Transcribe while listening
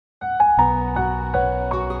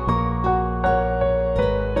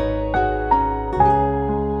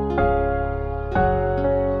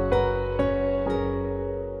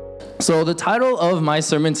So the title of my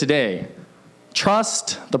sermon today,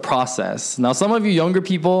 Trust the Process. Now, some of you younger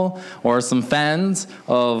people or some fans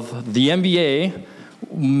of the NBA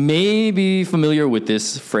may be familiar with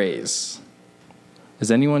this phrase. Is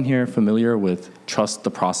anyone here familiar with trust the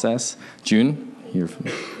process? June, you're from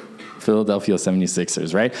Philadelphia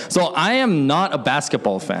 76ers, right? So I am not a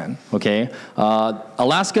basketball fan, okay?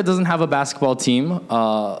 Alaska doesn't have a basketball team.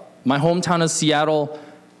 My hometown of Seattle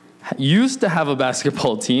used to have a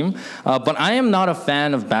basketball team, but I am not a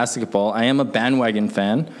fan of basketball. I am a bandwagon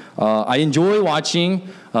fan. I enjoy watching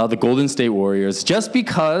the Golden State Warriors just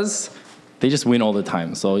because they just win all the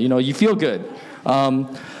time. So, you feel good.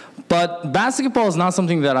 But basketball is not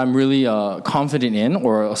something that I'm really confident in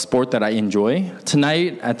or a sport that I enjoy.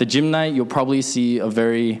 Tonight at the gym night, you'll probably see a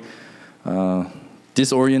very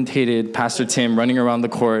disorientated Pastor Tim running around the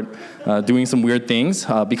court doing some weird things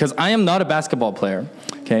because I am not a basketball player.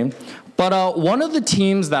 Okay, but one of the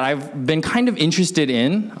teams that I've been kind of interested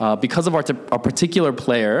in because of our particular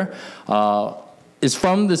player is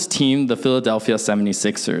from this team, the Philadelphia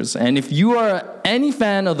 76ers. And if you are any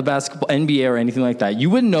fan of the basketball, NBA or anything like that, you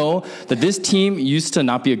would know that this team used to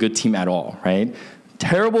not be a good team at all, right?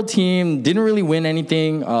 Terrible team, didn't really win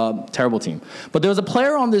anything, terrible team. But there was a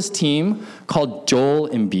player on this team called Joel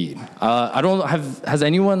Embiid. Has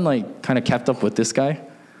anyone kind of kept up with this guy?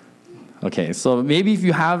 Okay, so maybe if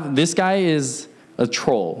you have, this guy is a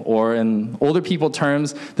troll, or in older people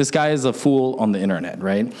terms, this guy is a fool on the internet,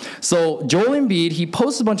 right? So Joel Embiid, he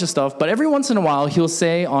posts a bunch of stuff, but every once in a while, he'll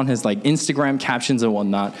say on his Instagram captions and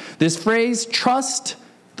whatnot, this phrase, trust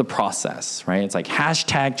the process, right? It's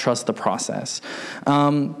hashtag trust the process.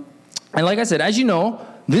 And like I said, as you know,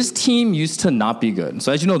 this team used to not be good.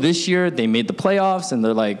 So as you know, this year they made the playoffs, and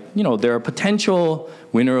they're they're a potential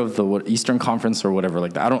winner of the Eastern Conference or whatever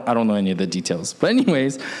like that. I don't know any of the details. But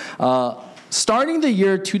anyways, starting the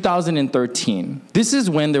year 2013, this is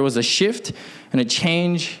when there was a shift and a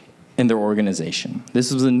change in their organization.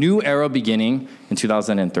 This was a new era beginning in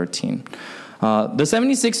 2013. The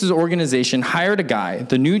 76ers organization hired a guy,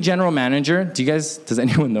 the new general manager. Does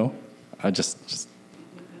anyone know?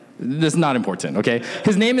 This is not important, okay?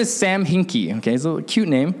 His name is Sam Hinkie, okay? It's a cute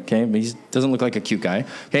name, okay? But he doesn't look like a cute guy,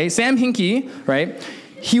 okay? Sam Hinkie, right?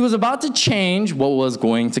 He was about to change what was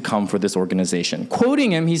going to come for this organization.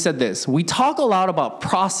 Quoting him, he said this: "We talk a lot about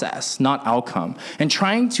process, not outcome, and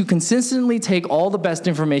trying to consistently take all the best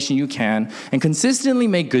information you can and consistently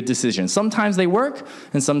make good decisions. Sometimes they work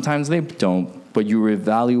and sometimes they don't, but you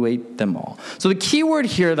evaluate them all." So the key word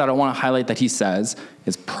here that I want to highlight that he says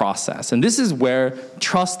is process. And this is where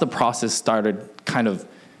trust the process started kind of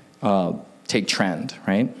take trend,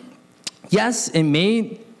 right? Yes, it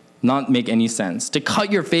may not make any sense to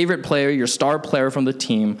cut your favorite player, your star player from the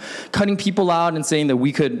team, cutting people out and saying that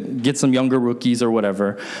we could get some younger rookies or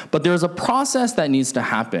whatever. But there's a process that needs to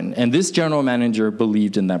happen, and this general manager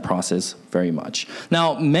believed in that process very much.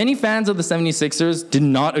 Now, many fans of the 76ers did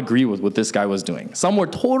not agree with what this guy was doing. Some were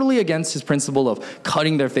totally against his principle of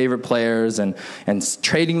cutting their favorite players and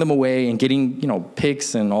trading them away and getting,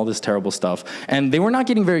 picks and all this terrible stuff. And they were not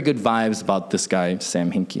getting very good vibes about this guy,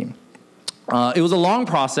 Sam Hinkie. It was a long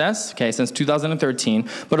process, okay, since 2013,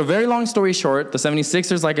 but a very long story short, the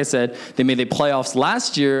 76ers, like I said, they made the playoffs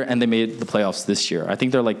last year, and they made the playoffs this year. I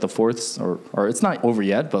think they're the fourth, or it's not over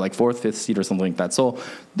yet, but fourth, fifth seed or something like that. So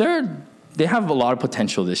they have a lot of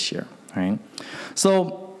potential this year, right?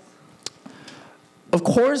 So, of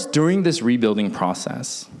course, during this rebuilding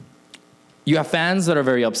process, you have fans that are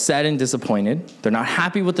very upset and disappointed. They're not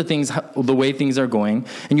happy with the way things are going.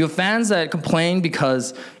 And you have fans that complain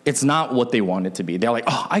because it's not what they want it to be. They're like,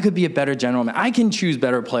 "Oh, I could be a better general man. I can choose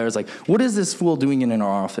better players. What is this fool doing in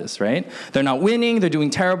our office," right? They're not winning. They're doing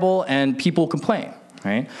terrible, and people complain,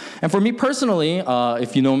 right? And for me personally,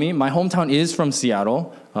 if you know me, my hometown is from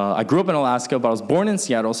Seattle. I grew up in Alaska, but I was born in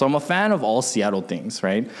Seattle, so I'm a fan of all Seattle things,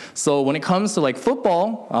 right? So when it comes to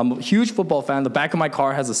football, I'm a huge football fan. The back of my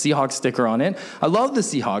car has a Seahawks sticker on it. I love the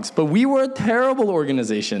Seahawks, but we were a terrible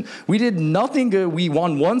organization. We did nothing good. We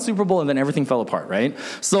won one Super Bowl, and then everything fell apart, right?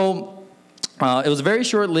 So it was a very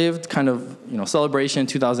short-lived kind of celebration in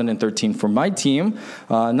 2013 for my team.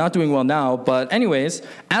 Not doing well now, but anyways,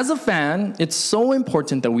 as a fan, it's so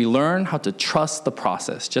important that we learn how to trust the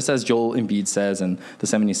process, just as Joel Embiid says and the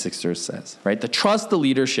 76ers says, right? To trust the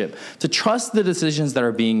leadership, to trust the decisions that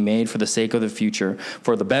are being made for the sake of the future,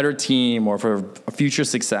 for the better team or for future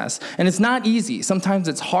success. And it's not easy. Sometimes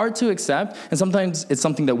it's hard to accept, and sometimes it's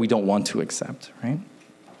something that we don't want to accept, right?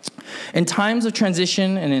 In times of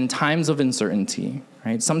transition and in times of uncertainty,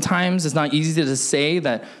 right? Sometimes it's not easy to say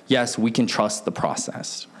that, yes, we can trust the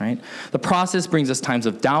process, right? The process brings us times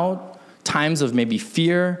of doubt, times of maybe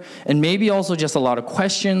fear, and maybe also just a lot of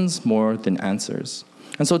questions more than answers.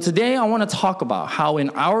 And so today I want to talk about how in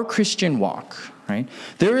our Christian walk, right,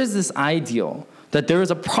 there is this ideal that there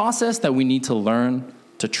is a process that we need to learn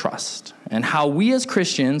to trust. And how we as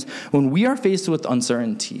Christians, when we are faced with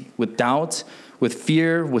uncertainty, with doubt, with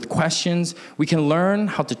fear, with questions, we can learn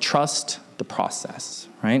how to trust the process,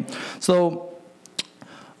 right? So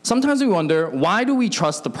sometimes we wonder, why do we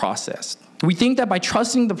trust the process? We think that by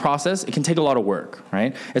trusting the process, it can take a lot of work,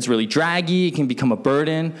 right? It's really draggy, it can become a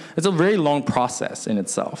burden. It's a very long process in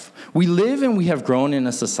itself. We live and we have grown in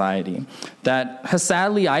a society that has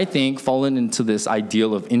sadly, I think, fallen into this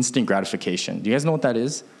ideal of instant gratification. Do you guys know what that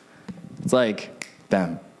is? It's like,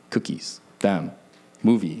 bam, cookies, bam,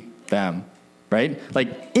 movie, bam, right?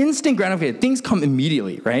 Like instant gratification, things come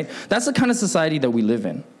immediately, right? That's the kind of society that we live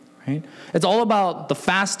in, right? It's all about the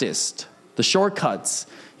fastest, the shortcuts,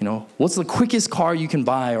 what's the quickest car you can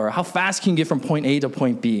buy, or how fast can you get from point A to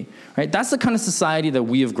point B, right? That's the kind of society that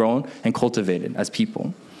we have grown and cultivated as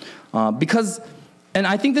people. And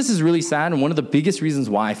I think this is really sad, and one of the biggest reasons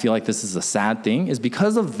why I feel like this is a sad thing is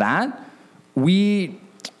because of that, we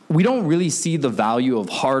don't really see the value of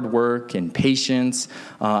hard work and patience,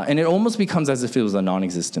 and it almost becomes as if it was a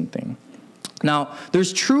non-existent thing. Now,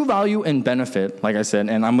 there's true value and benefit, like I said,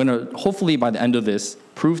 and I'm going to hopefully by the end of this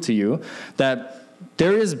prove to you that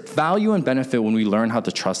there is value and benefit when we learn how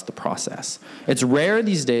to trust the process. It's rare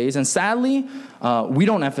these days, and sadly, we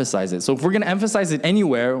don't emphasize it. So if we're going to emphasize it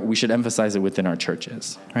anywhere, we should emphasize it within our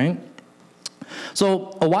churches, right?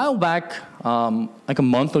 So a while back, like a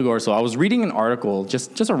month ago or so, I was reading an article,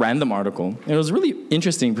 just a random article. And it was really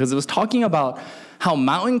interesting because it was talking about how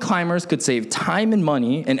mountain climbers could save time and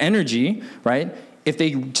money and energy, right, if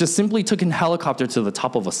they just simply took a helicopter to the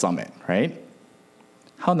top of a summit, right?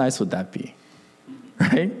 How nice would that be?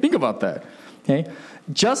 Right? Think about that. Okay?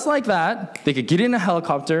 Just like that, they could get in a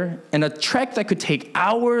helicopter, and a trek that could take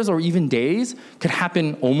hours or even days could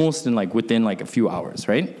happen almost within a few hours,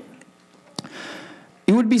 right?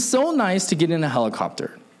 It would be so nice to get in a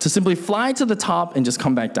helicopter, to simply fly to the top and just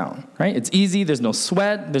come back down, right? It's easy, there's no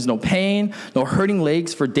sweat, there's no pain, no hurting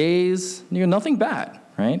legs for days, nothing bad,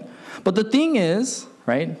 right? But the thing is,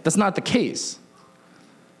 right, that's not the case.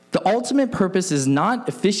 The ultimate purpose is not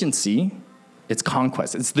efficiency, it's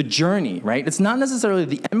conquest. It's the journey, right? It's not necessarily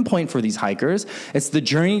the endpoint for these hikers. It's the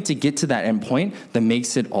journey to get to that endpoint that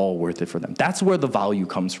makes it all worth it for them. That's where the value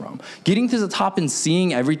comes from. Getting to the top and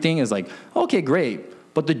seeing everything is like, okay,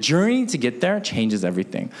 great. But the journey to get there changes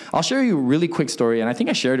everything. I'll share you a really quick story, and I think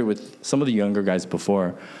I shared it with some of the younger guys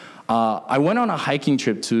before. I went on a hiking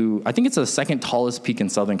trip to, I think it's the second tallest peak in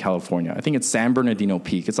Southern California. I think it's San Bernardino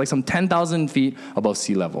Peak. It's like some 10,000 feet above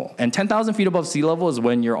sea level. And 10,000 feet above sea level is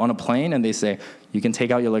when you're on a plane and they say, you can take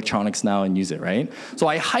out your electronics now and use it, right? So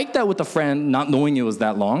I hiked that with a friend, not knowing it was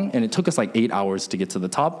that long, and it took us 8 hours to get to the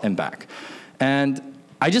top and back. And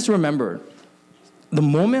I just remember, the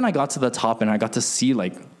moment I got to the top and I got to see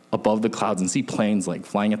above the clouds and see planes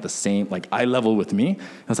flying at the same eye level with me,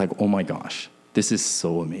 I was like, oh my gosh. This is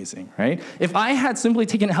so amazing, right? If I had simply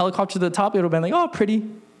taken a helicopter to the top, it would have been oh, pretty,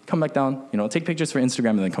 come back down, take pictures for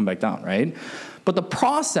Instagram and then come back down, right? But the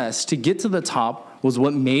process to get to the top was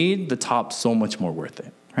what made the top so much more worth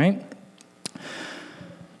it, right?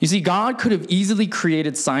 You see, God could have easily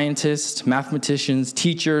created scientists, mathematicians,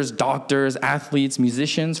 teachers, doctors, athletes,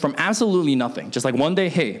 musicians from absolutely nothing. Just one day,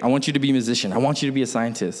 hey, I want you to be a musician. I want you to be a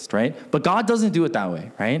scientist, right? But God doesn't do it that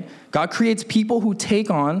way, right? God creates people who take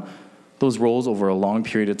on those roles over a long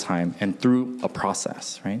period of time and through a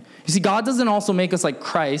process, right? You see, God doesn't also make us like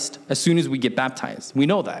Christ as soon as we get baptized. We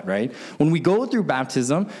know that, right? When we go through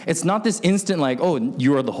baptism, it's not this instant oh,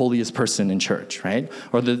 you are the holiest person in church, right?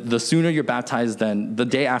 Or the sooner you're baptized, then the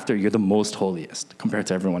day after, you're the most holiest compared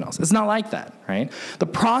to everyone else. It's not like that, right? The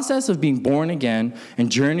process of being born again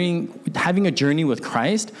and having a journey with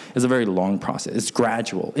Christ is a very long process. It's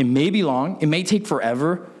gradual. It may be long. It may take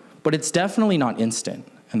forever, but it's definitely not instant.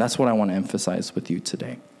 And that's what I want to emphasize with you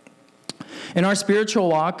today. In our spiritual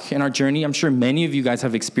walk, in our journey, I'm sure many of you guys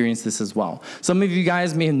have experienced this as well. Some of you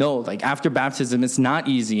guys may know, after baptism, it's not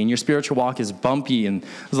easy, and your spiritual walk is bumpy, and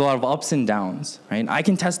there's a lot of ups and downs, right? I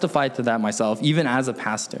can testify to that myself, even as a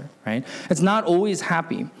pastor, right? It's not always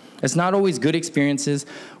happy. It's not always good experiences.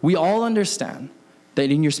 We all understand that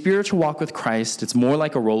in your spiritual walk with Christ, it's more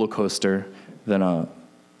like a roller coaster than a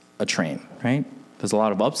train, right? There's a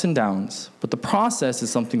lot of ups and downs, but the process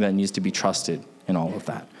is something that needs to be trusted in all of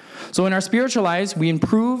that. So in our spiritual lives, we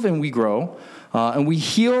improve and we grow, and we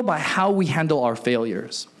heal by how we handle our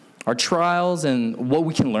failures, our trials, and what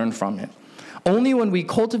we can learn from it. Only when we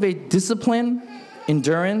cultivate discipline,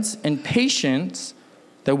 endurance, and patience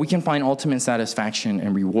that we can find ultimate satisfaction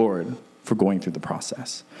and reward for going through the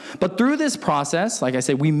process. But through this process, like I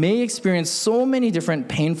said, we may experience so many different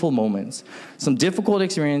painful moments, some difficult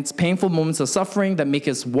experience, painful moments of suffering that make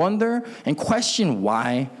us wonder and question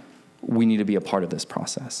why we need to be a part of this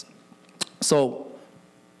process. So,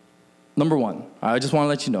 number one, I just want to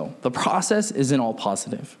let you know, the process isn't all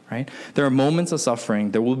positive, right? There are moments of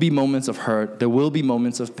suffering, there will be moments of hurt, there will be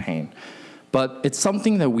moments of pain, but it's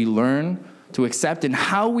something that we learn to accept, and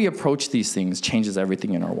how we approach these things changes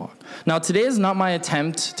everything in our walk. Now, today is not my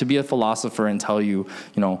attempt to be a philosopher and tell you,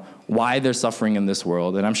 why there's suffering in this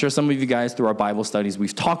world. And I'm sure some of you guys, through our Bible studies,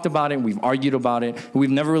 we've talked about it, we've argued about it, and we've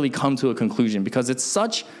never really come to a conclusion because it's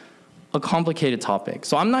such a complicated topic.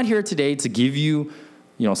 So I'm not here today to give you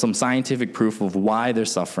some scientific proof of why they're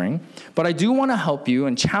suffering. But I do want to help you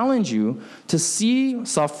and challenge you to see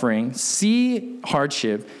suffering, see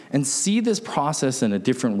hardship, and see this process in a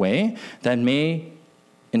different way that may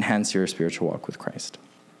enhance your spiritual walk with Christ.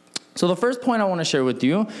 So the first point I want to share with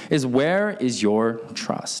you is, where is your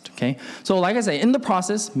trust? Okay? So like I say, in the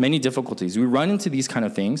process, many difficulties. We run into these kind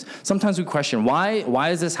of things. Sometimes we question, why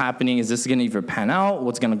is this happening? Is this going to even pan out?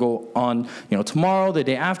 What's going to go on, tomorrow, the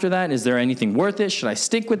day after that? Is there anything worth it? Should I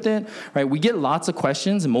stick with it? Right? We get lots of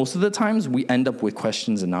questions, and most of the times we end up with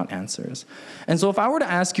questions and not answers. And so if I were to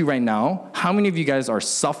ask you right now, how many of you guys are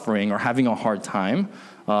suffering or having a hard time?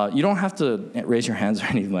 You don't have to raise your hands or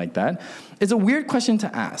anything like that. It's a weird question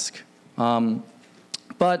to ask.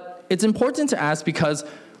 But it's important to ask because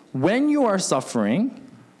when you are suffering,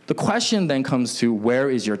 the question then comes to, where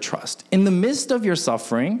is your trust? In the midst of your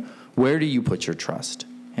suffering, where do you put your trust?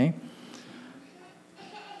 Okay?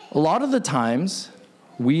 A lot of the times,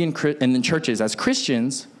 we in churches, as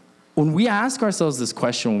Christians, when we ask ourselves this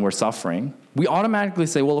question when we're suffering, we automatically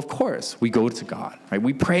say, well, of course, we go to God, right?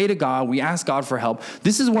 We pray to God, we ask God for help.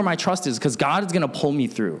 This is where my trust is because God is going to pull me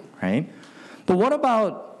through, right? But what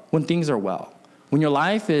about when things are well? When your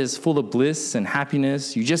life is full of bliss and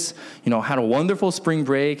happiness, you just, had a wonderful spring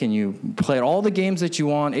break and you played all the games that you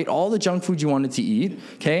want, ate all the junk food you wanted to eat,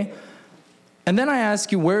 okay? And then I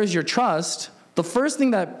ask you, where is your trust? The first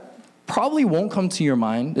thing that probably won't come to your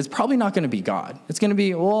mind is probably not going to be God. It's going to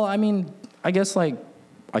be, I guess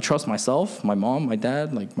I trust myself, my mom, my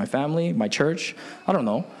dad, my family, my church. I don't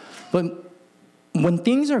know. But when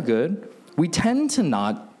things are good, we tend to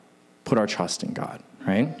not put our trust in God,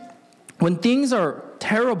 right? When things are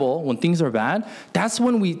terrible, when things are bad, that's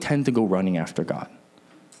when we tend to go running after God.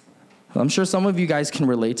 I'm sure some of you guys can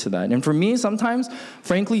relate to that. And for me, sometimes,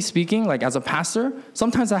 frankly speaking, as a pastor,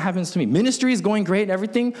 sometimes that happens to me. Ministry is going great,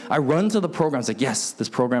 everything. I run to the programs yes, this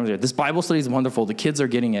program is great. This Bible study is wonderful. The kids are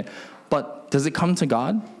getting it. But does it come to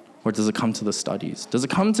God, or does it come to the studies? Does it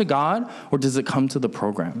come to God, or does it come to the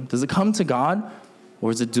program? Does it come to God,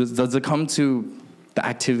 or does it come to the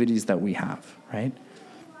activities that we have, right?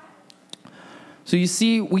 So you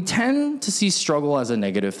see, we tend to see struggle as a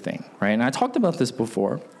negative thing, right? And I talked about this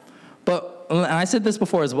before, and I said this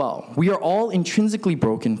before as well. We are all intrinsically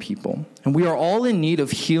broken people, and we are all in need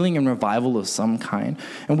of healing and revival of some kind.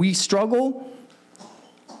 And we struggle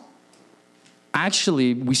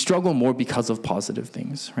more because of positive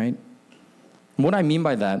things, right? And what I mean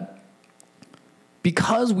by that,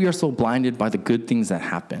 because we are so blinded by the good things that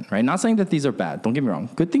happen, right? Not saying that these are bad, don't get me wrong.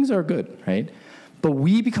 Good things are good, right? But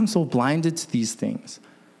we become so blinded to these things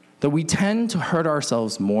that we tend to hurt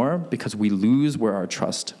ourselves more because we lose where our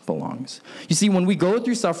trust belongs. You see, when we go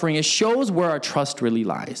through suffering, it shows where our trust really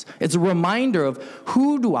lies. It's a reminder of,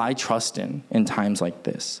 who do I trust in times like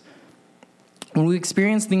this? When we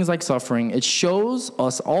experience things like suffering, it shows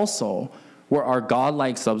us also where our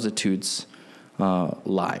God-like substitutes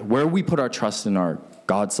lie, where we put our trust in our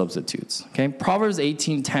God substitutes. Okay, Proverbs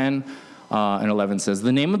 18:10 and 11 says,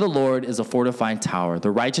 "The name of the Lord is a fortified tower. The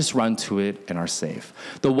righteous run to it and are safe.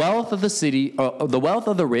 The wealth of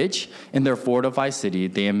the rich in their fortified city,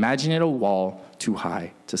 they imagine it a wall too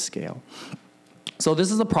high to scale." So this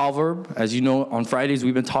is a proverb. As you know, on Fridays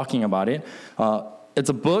we've been talking about it. It's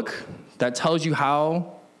a book that tells you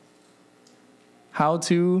how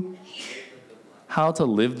to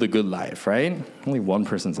live the good life, right? Only one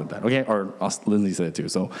person said that, okay? Or Lindsay said it too.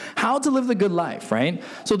 So how to live the good life, right?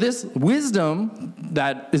 So this wisdom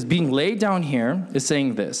that is being laid down here is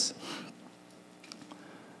saying this.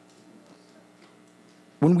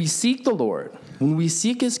 When we seek the Lord, when we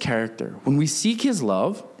seek his character, when we seek his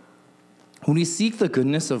love, when we seek the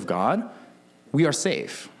goodness of God, we are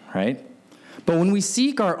safe, right? But when we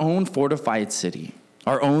seek our own fortified city,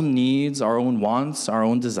 our own needs, our own wants, our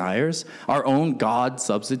own desires, our own God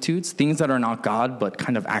substitutes, things that are not God but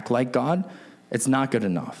kind of act like God, it's not good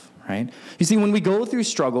enough, right? You see, when we go through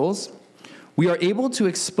struggles, we are able to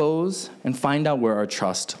expose and find out where our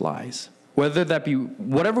trust lies. Whether that be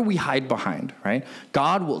whatever we hide behind, right?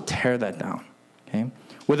 God will tear that down, okay?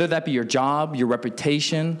 Whether that be your job, your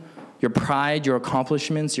reputation, your pride, your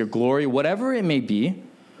accomplishments, your glory, whatever it may be,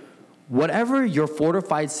 whatever your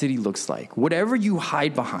fortified city looks like, whatever you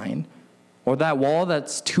hide behind, or that wall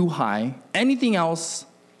that's too high, anything else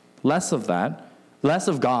less of that, less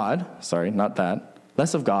of God,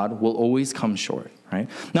 less of God will always come short, right?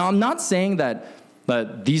 Now, I'm not saying that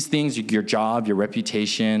these things, your job, your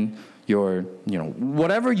reputation, your,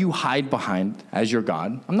 whatever you hide behind as your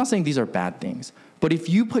God, I'm not saying these are bad things. But if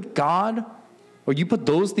you put God, or you put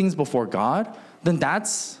those things before God, then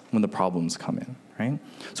that's when the problems come in, right?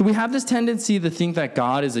 So we have this tendency to think that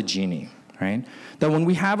God is a genie, right? That when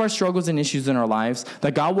we have our struggles and issues in our lives,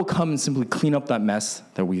 that God will come and simply clean up that mess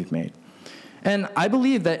that we've made. And I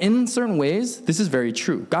believe that in certain ways, this is very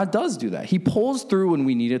true. God does do that. He pulls through when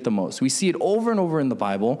we need it the most. We see it over and over in the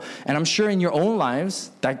Bible, and I'm sure in your own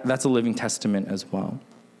lives, that's a living testament as well.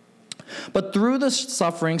 But through the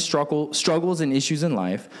suffering, struggles, and issues in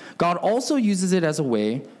life, God also uses it as a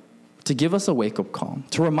way to give us a wake-up call,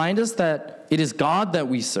 to remind us that it is God that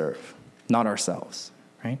we serve, not ourselves,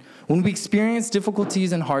 right? When we experience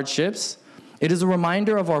difficulties and hardships, it is a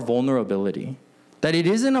reminder of our vulnerability, that it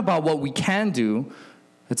isn't about what we can do,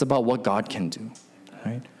 it's about what God can do,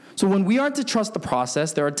 right? So when we are to trust the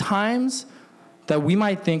process, there are times that we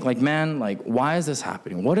might think why is this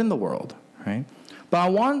happening? What in the world, right? But I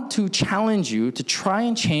want to challenge you to try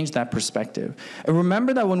and change that perspective. And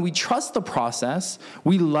remember that when we trust the process,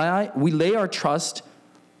 we lay our trust,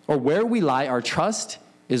 or where we lie our trust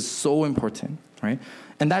is so important, right?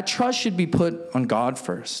 And that trust should be put on God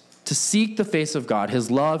first, to seek the face of God, his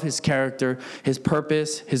love, his character, his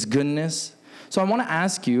purpose, his goodness. So I want to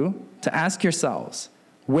ask you to ask yourselves,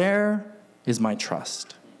 where is my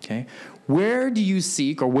trust? Okay? Where do you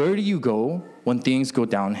seek, or where do you go when things go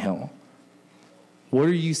downhill? Where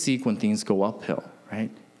do you seek when things go uphill, right?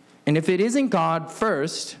 And if it isn't God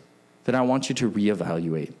first, then I want you to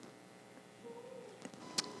reevaluate.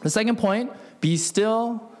 The second point, be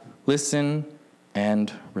still, listen, and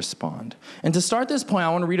respond. And to start this point, I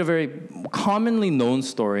want to read a very commonly known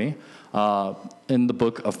story in the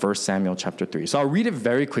book of 1 Samuel chapter 3. So I'll read it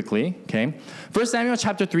very quickly, okay? 1 Samuel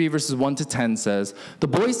chapter 3, verses 1 to 10 says, "The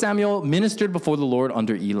boy Samuel ministered before the Lord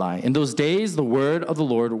under Eli. In those days, the word of the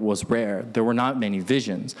Lord was rare. There were not many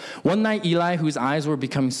visions. One night, Eli, whose eyes were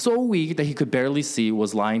becoming so weak that he could barely see,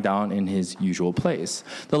 was lying down in his usual place.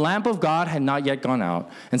 The lamp of God had not yet gone out,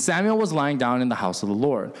 and Samuel was lying down in the house of the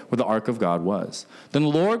Lord, where the ark of God was. Then the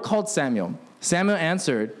Lord called Samuel. Samuel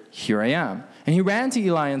answered, 'Here I am.' And he ran to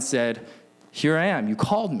Eli and said, 'Here I am, you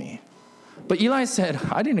called me.' But Eli said,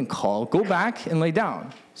 'I didn't call. Go back and lay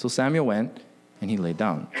down.' So Samuel went, and he lay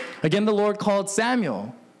down. Again the Lord called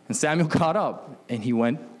Samuel, and Samuel got up, and he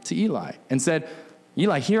went to Eli and said,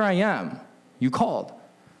 'Eli, here I am. You called.'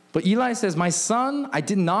 But Eli says, 'My son, I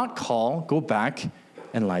did not call. Go back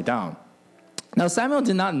and lie down.' Now Samuel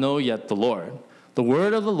did not know yet the Lord. The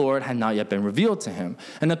word of the Lord had not yet been revealed to him.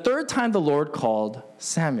 And the third time the Lord called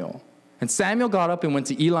Samuel. And Samuel got up and went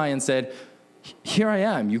to Eli and said, 'Here I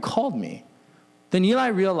am, you called me.' Then Eli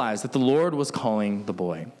realized that the Lord was calling the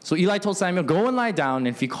boy. So Eli told Samuel, 'Go and lie down, and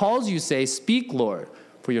if he calls you, say, "Speak, Lord,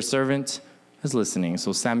 for your servant is listening."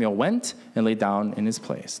 So Samuel went and lay down in his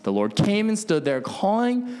place. The Lord came and stood there,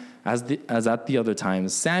 calling as at the other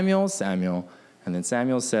times, 'Samuel, Samuel.' And then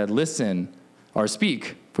Samuel said, 'Listen, or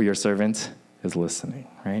speak, for your servant is listening,'"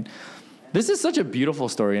 right? This is such a beautiful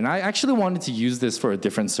story, and I actually wanted to use this for a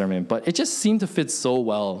different sermon, but it just seemed to fit so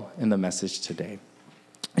well in the message today.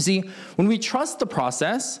 You see, when we trust the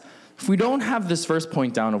process, if we don't have this first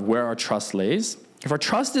point down of where our trust lays, if our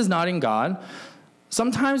trust is not in God,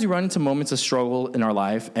 sometimes we run into moments of struggle in our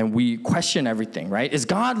life and we question everything, right? Is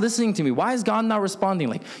God listening to me? Why is God not responding?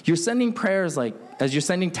 Like, you're sending prayers, like, as you're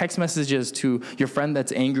sending text messages to your friend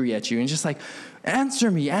that's angry at you, and just like, answer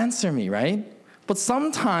me, right? But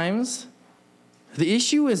sometimes the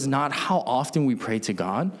issue is not how often we pray to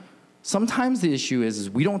God. Sometimes the issue is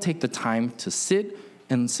we don't take the time to sit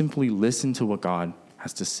and simply listen to what God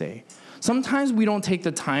has to say. Sometimes we don't take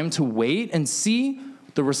the time to wait and see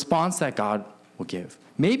the response that God will give.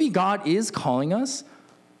 Maybe God is calling us,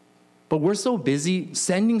 but we're so busy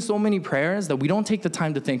sending so many prayers that we don't take the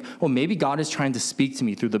time to think, oh, maybe God is trying to speak to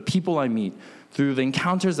me through the people I meet, through the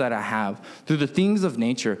encounters that I have, through the things of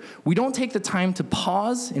nature. We don't take the time to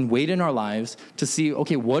pause and wait in our lives to see,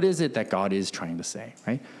 okay, what is it that God is trying to say,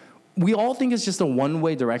 right? We all think it's just a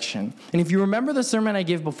one-way direction. And if you remember the sermon I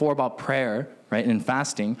gave before about prayer, right, and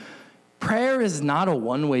fasting, prayer is not a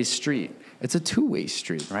one-way street. It's a two-way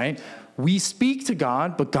street, right? we speak to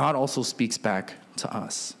God, but God also speaks back to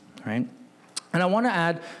us, right? And I want to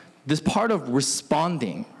add this part of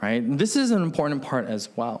responding, right? This is an important part as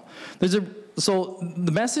well. So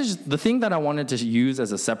the thing that I wanted to use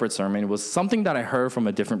as a separate sermon was something that I heard from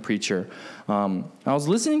a different preacher. I was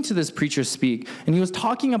listening to this preacher speak, and he was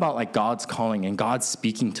talking about like God's calling and God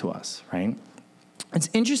speaking to us, right? It's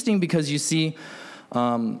interesting because you see,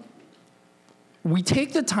 we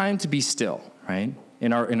take the time to be still, right?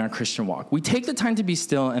 In our Christian walk. We take the time to be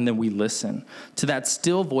still, and then we listen to that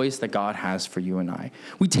still voice that God has for you and I.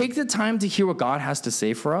 We take the time to hear what God has to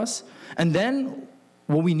say for us, and then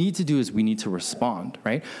what we need to do is we need to respond,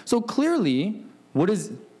 right? So clearly, what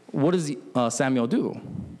does Samuel do?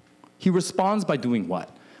 He responds by doing what?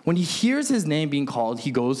 When he hears his name being called,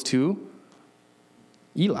 he goes to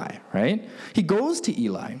Eli, right? He goes to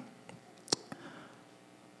Eli.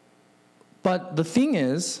 But the thing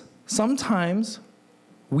is, sometimes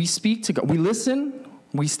we speak to God. We listen,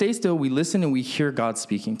 we stay still, we listen, and we hear God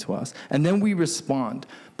speaking to us. And then we respond.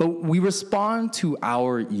 But we respond to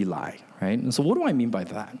our Eli, right? And so what do I mean by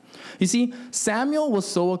that? You see, Samuel was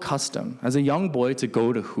so accustomed as a young boy to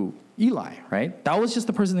go to who? Eli, right? That was just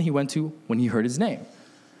the person that he went to when he heard his name.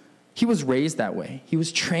 He was raised that way. He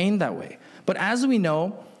was trained that way. But as we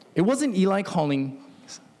know, it wasn't Eli calling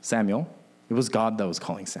Samuel. It was God that was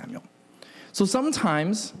calling Samuel. So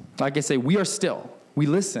sometimes, like I say, we are still. We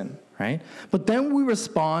listen, right? But then we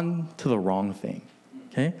respond to the wrong thing,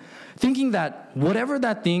 okay? Thinking that whatever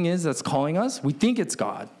that thing is that's calling us, we think it's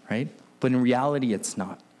God, right? But in reality, it's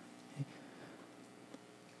not.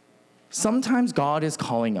 Sometimes God is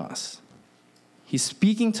calling us. He's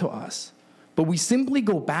speaking to us. But we simply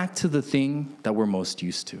go back to the thing that we're most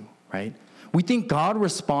used to, right? We think God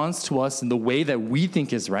responds to us in the way that we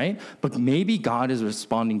think is right, but maybe God is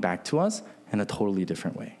responding back to us in a totally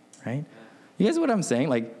different way, right? You guys know what I'm saying?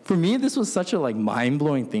 Like, for me, this was such a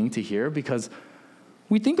mind-blowing thing to hear because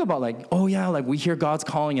we think about oh yeah, we hear God's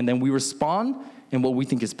calling and then we respond in what we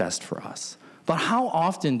think is best for us. But how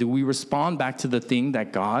often do we respond back to the thing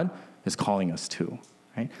that God is calling us to,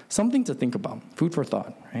 right? Something to think about, food for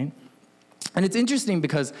thought, right? And it's interesting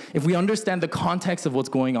because if we understand the context of what's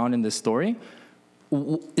going on in this story,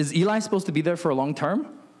 is Eli supposed to be there for a long term?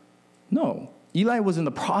 No. Eli was in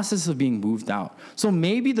the process of being moved out. So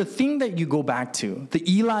maybe the thing that you go back to, the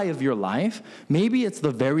Eli of your life, maybe it's the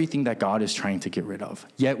very thing that God is trying to get rid of,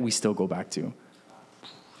 yet we still go back to. You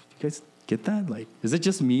guys get that? Is it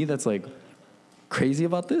just me that's crazy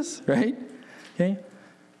about this, right? Okay.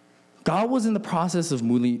 God was in the process of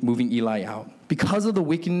moving Eli out because of the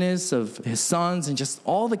wickedness of his sons and just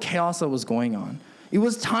all the chaos that was going on. It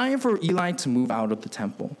was time for Eli to move out of the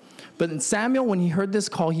temple. But in Samuel, when he heard this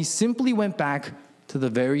call, he simply went back to the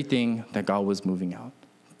very thing that God was moving out.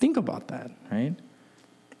 Think about that, right?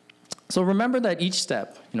 So remember that each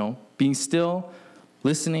step, being still,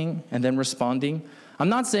 listening, and then responding. I'm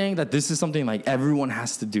not saying that this is something everyone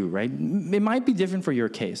has to do, right? It might be different for your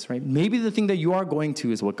case, right? Maybe the thing that you are going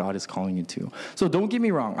to is what God is calling you to. So don't get me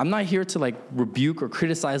wrong. I'm not here to rebuke or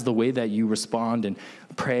criticize the way that you respond and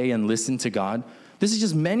pray and listen to God. This is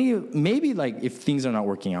just maybe if things are not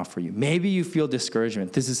working out for you, maybe you feel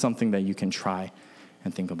discouragement. This is something that you can try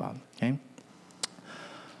and think about, okay?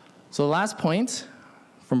 So the last point,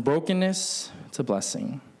 from brokenness to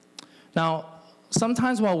blessing. Now,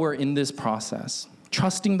 sometimes while we're in this process,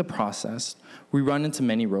 trusting the process, we run into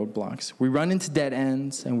many roadblocks. We run into dead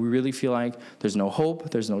ends, and we really feel like there's no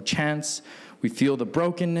hope, there's no chance. We feel the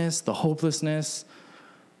brokenness, the hopelessness,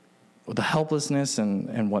 the helplessness,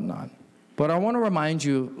 and whatnot. But I want to remind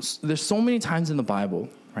you, there's so many times in the Bible,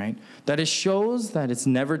 right, that it shows that it's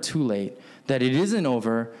never too late, that it isn't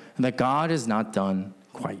over, and that God is not done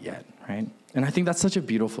quite yet, right? And I think that's such a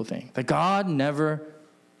beautiful thing, that God never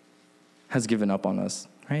has given up on us,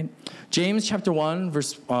 right? James chapter 1,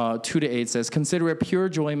 verse 2-8 says, "Consider it pure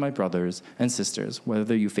joy, my brothers and sisters,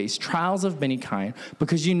 whether you face trials of many kind,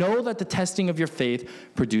 because you know that the testing of your faith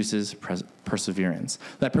produces perseverance.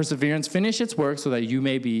 Let perseverance finish its work so that you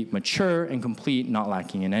may be mature and complete, not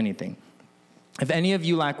lacking in anything. If any of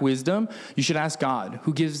you lack wisdom, you should ask God,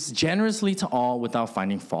 who gives generously to all without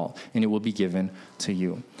finding fault, and it will be given to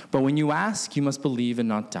you. But when you ask, you must believe and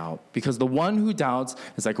not doubt, because the one who doubts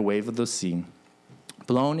is like a wave of the sea,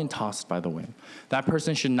 blown and tossed by the wind. That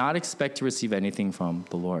person should not expect to receive anything from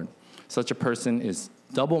the Lord. Such a person is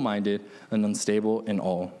double-minded and unstable in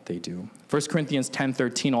all they do." 1 Corinthians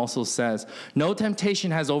 10:13 also says, "No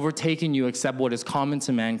temptation has overtaken you except what is common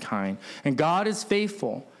to mankind. And God is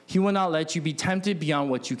faithful. He will not let you be tempted beyond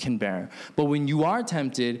what you can bear. But when you are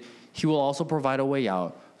tempted, he will also provide a way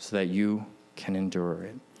out so that you can endure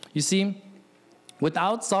it." You see,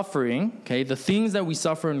 Without suffering, okay, the things that we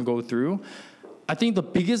suffer and go through, I think the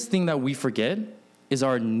biggest thing that we forget is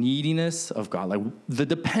our neediness of God. Like the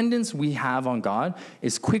dependence we have on God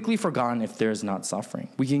is quickly forgotten if there's not suffering.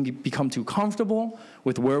 We can become too comfortable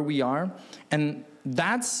with where we are, and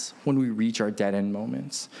that's when we reach our dead-end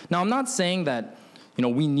moments. Now, I'm not saying that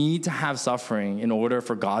we need to have suffering in order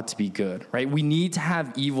for God to be good, right? We need to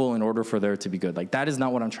have evil in order for there to be good. Like that is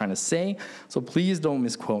not what I'm trying to say. So please don't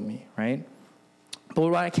misquote me, right? But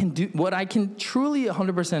what I can truly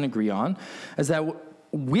 100% agree on is that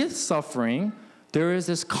with suffering, there is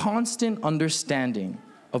this constant understanding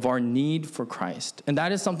of our need for Christ. And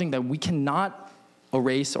that is something that we cannot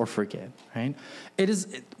erase or forget, right?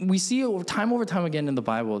 We see time over time again in the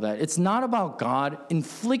Bible that it's not about God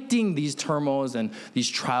inflicting these turmoils and these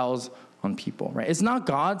trials on people, right? It's not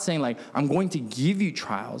God saying like, I'm going to give you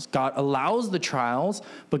trials. God allows the trials,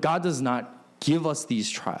 but God does not give us these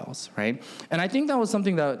trials, right? And I think that was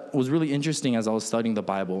something that was really interesting as I was studying the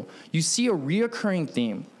Bible. You see a reoccurring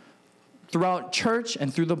theme throughout church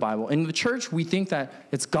and through the Bible. In the church, we think that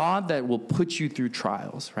it's God that will put you through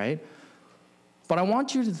trials, right? But I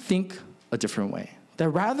want you to think a different way. That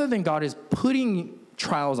rather than God is putting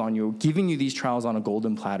trials on you, giving you these trials on a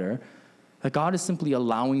golden platter, that God is simply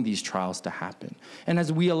allowing these trials to happen. And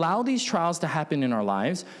as we allow these trials to happen in our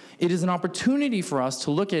lives, it is an opportunity for us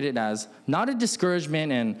to look at it as not a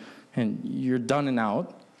discouragement and you're done and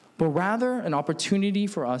out, but rather an opportunity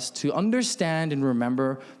for us to understand and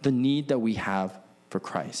remember the need that we have for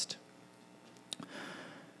Christ.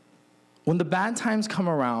 When the bad times come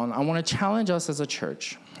around, I want to challenge us as a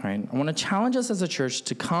church, right? I want to challenge us as a church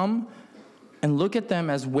to come and look at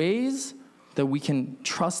them as ways that we can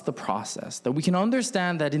trust the process, that we can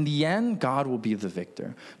understand that in the end, God will be the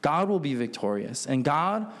victor. God will be victorious, and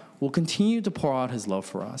God will continue to pour out his love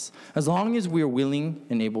for us as long as we are willing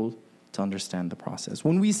and able to understand the process.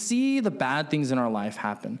 When we see the bad things in our life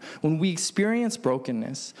happen, when we experience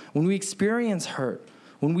brokenness, when we experience hurt,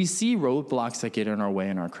 when we see roadblocks that get in our way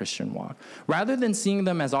in our Christian walk, rather than seeing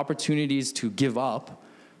them as opportunities to give up,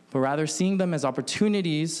 but rather seeing them as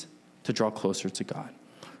opportunities to draw closer to God,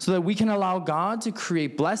 so that we can allow God to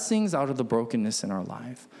create blessings out of the brokenness in our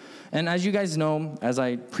life. And as you guys know, as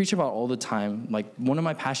I preach about all the time, like one of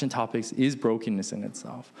my passion topics is brokenness in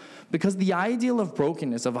itself. Because the ideal of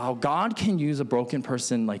brokenness, of how God can use a broken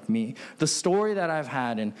person like me, the story that I've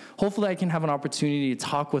had, and hopefully I can have an opportunity to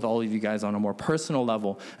talk with all of you guys on a more personal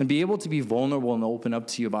level and be able to be vulnerable and open up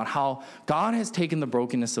to you about how God has taken the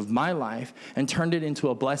brokenness of my life and turned it into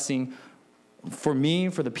a blessing for me,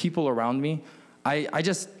 for the people around me.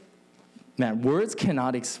 Words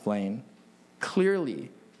cannot explain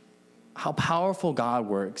clearly how powerful God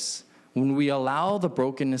works when we allow the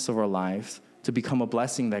brokenness of our life to become a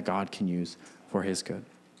blessing that God can use for his good.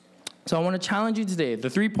 So I want to challenge you today. The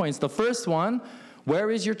 3 points. The first one,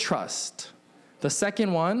 where is your trust? The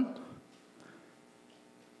second one,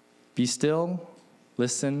 be still,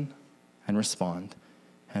 listen, and respond.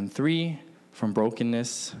 And 3, from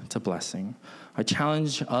brokenness to blessing. I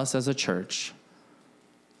challenge us as a church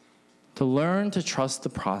to learn to trust the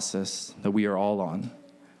process that we are all on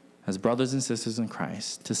as brothers and sisters in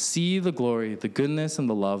Christ, to see the glory, the goodness, and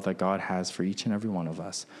the love that God has for each and every one of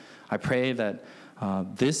us. I pray that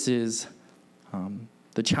this is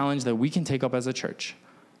the challenge that we can take up as a church,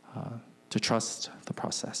 to trust the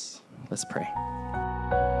process. Let's pray.